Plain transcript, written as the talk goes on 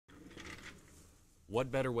What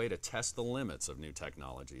better way to test the limits of new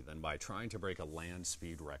technology than by trying to break a land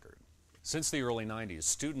speed record? Since the early 90s,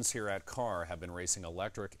 students here at CAR have been racing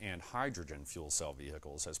electric and hydrogen fuel cell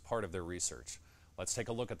vehicles as part of their research. Let's take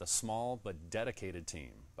a look at the small but dedicated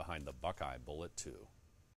team behind the Buckeye Bullet 2.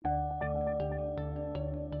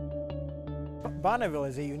 Bonneville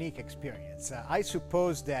is a unique experience. I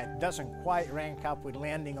suppose that doesn't quite rank up with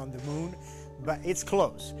landing on the moon, but it's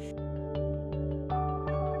close.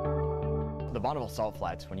 The Bonneville Salt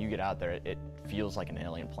Flats, when you get out there, it feels like an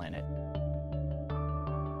alien planet.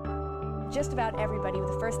 Just about everybody,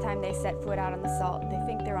 the first time they set foot out on the salt, they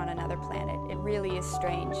think they're on another planet. It really is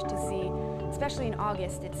strange to see, especially in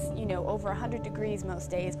August. It's, over 100 degrees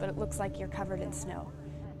most days, but it looks like you're covered in snow.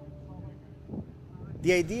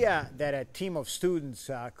 The idea that a team of students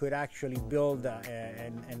could actually build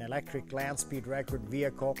an electric land speed record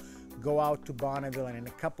vehicle, go out to Bonneville, and in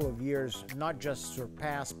a couple of years not just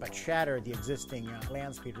surpass but shatter the existing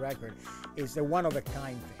land speed record is a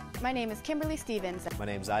one-of-a-kind thing. My name is Kimberly Stevens. My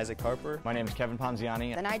name is Isaac Harper. My name is Kevin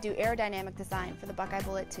Ponziani. And I do aerodynamic design for the Buckeye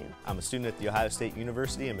Bullet 2. I'm a student at The Ohio State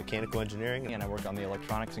University in mechanical engineering. And I work on the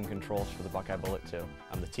electronics and controls for the Buckeye Bullet 2.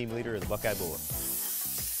 I'm the team leader of the Buckeye Bullet.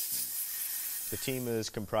 The team is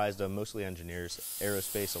comprised of mostly engineers,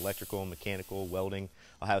 aerospace, electrical, mechanical, welding.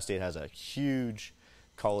 Ohio State has a huge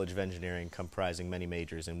College of Engineering comprising many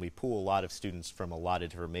majors, and we pool a lot of students from a lot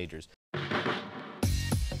of different majors.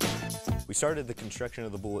 We started the construction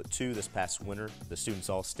of the Bullet 2 this past winter. The students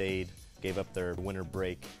all stayed, gave up their winter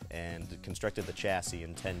break, and constructed the chassis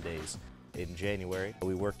in 10 days. In January,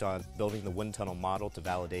 we worked on building the wind tunnel model to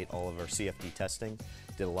validate all of our CFD testing,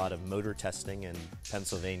 did a lot of motor testing in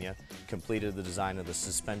Pennsylvania, completed the design of the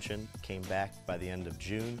suspension, came back by the end of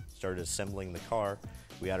June, started assembling the car.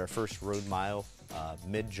 We had our first road mile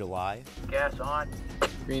mid-July. Gas on.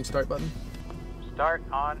 Green start button. Start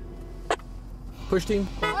on. Push team.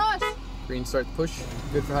 Push! Green start push.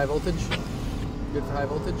 Good for high voltage. Good for high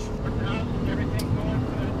voltage. Everything going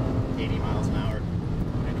good. 80 miles an hour.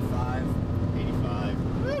 95, 85,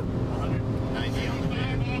 190 on the way.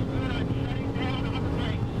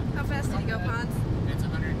 How fast did you go, Pons? It's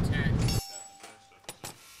 110.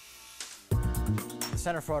 The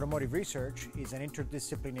Center for Automotive Research is an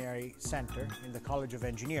interdisciplinary center in the College of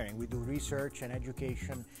Engineering. We do research and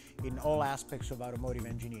education in all aspects of automotive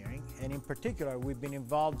engineering, and in particular we've been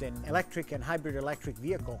involved in electric and hybrid electric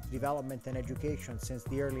vehicle development and education since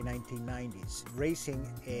the early 1990s. Racing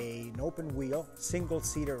an open-wheel,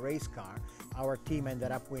 single-seater race car, our team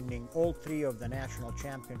ended up winning all 3 of the national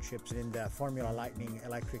championships in the Formula Lightning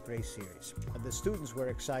Electric Race Series. The students were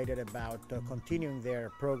excited about continuing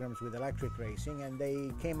their programs with electric racing, and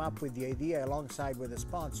they came up with the idea, alongside with a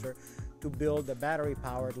sponsor, to build a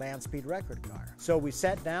battery-powered land speed record car. So we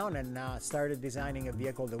sat down and started designing a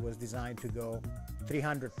vehicle that was designed to go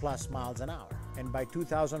 300 plus miles an hour. And by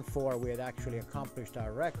 2004, we had actually accomplished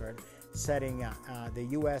our record, setting the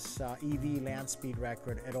US EV land speed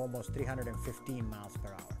record at almost 315 miles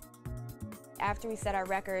per hour. After we set our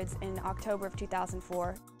records in October of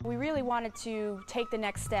 2004, we really wanted to take the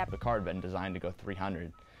next step. The car had been designed to go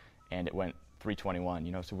 300, and it went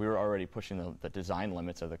 321, so we were already pushing the design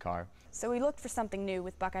limits of the car. So we looked for something new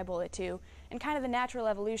with Buckeye Bullet 2, and kind of the natural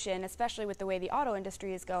evolution, especially with the way the auto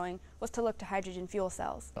industry is going, was to look to hydrogen fuel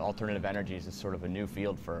cells. Alternative energies is sort of a new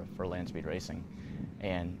field for land speed racing,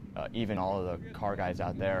 and even all of the car guys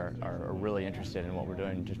out there are really interested in what we're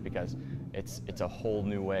doing, just because it's a whole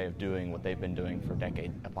new way of doing what they've been doing for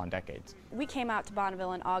decade upon decades. We came out to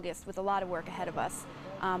Bonneville in August with a lot of work ahead of us.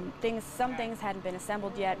 Some things hadn't been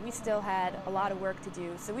assembled yet. We still had a lot of work to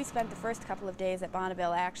do. So we spent the first couple of days at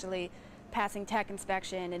Bonneville actually passing tech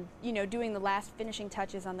inspection and doing the last finishing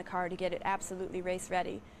touches on the car to get it absolutely race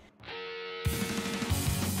ready.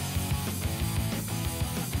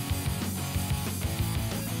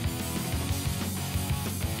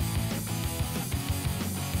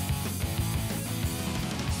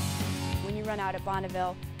 When you run out at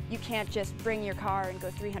Bonneville, you can't just bring your car and go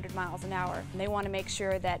 300 miles an hour. They want to make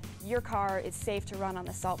sure that your car is safe to run on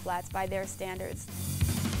the salt flats by their standards.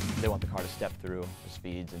 They want the car to step through the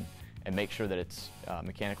speeds and make sure that it's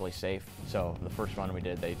mechanically safe. So the first run we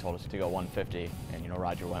did, they told us to go 150, and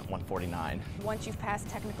Roger went 149. Once you've passed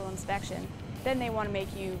technical inspection, then they want to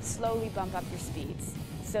make you slowly bump up your speeds.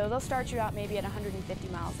 So they'll start you out maybe at 150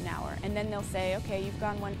 miles an hour, and then they'll say, okay, you've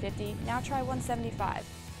gone 150, now try 175.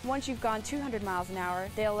 Once you've gone 200 miles an hour,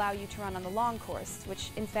 they'll allow you to run on the long course, which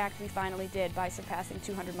in fact we finally did by surpassing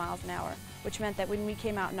 200 miles an hour, which meant that when we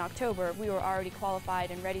came out in October, we were already qualified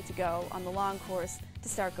and ready to go on the long course to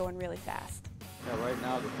start going really fast. Yeah, right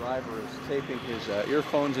now the driver is taping his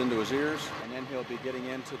earphones into his ears, and then he'll be getting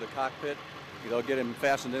into the cockpit. They'll get him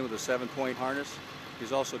fastened in with a 7-point harness.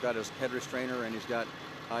 He's also got his head restrainer, and he's got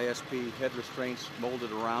ISP head restraints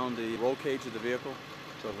molded around the roll cage of the vehicle.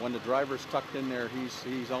 So when the driver's tucked in there,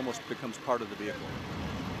 he's almost becomes part of the vehicle.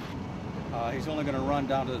 He's only going to run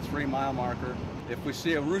down to the 3-mile marker. If we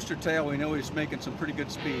see a rooster tail, we know he's making some pretty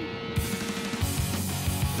good speed.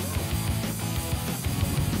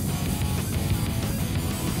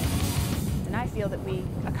 And I feel that we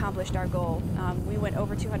accomplished our goal. We went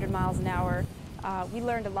over 200 miles an hour. We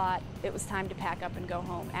learned a lot. It was time to pack up and go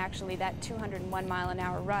home. Actually, that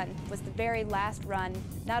 201-mile-an-hour run was the very last run,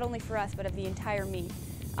 not only for us, but of the entire meet.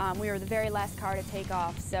 We were the very last car to take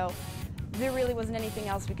off, so there really wasn't anything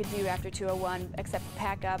else we could do after 201 except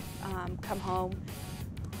pack up, come home,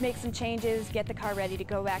 make some changes, get the car ready to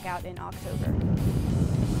go back out in October.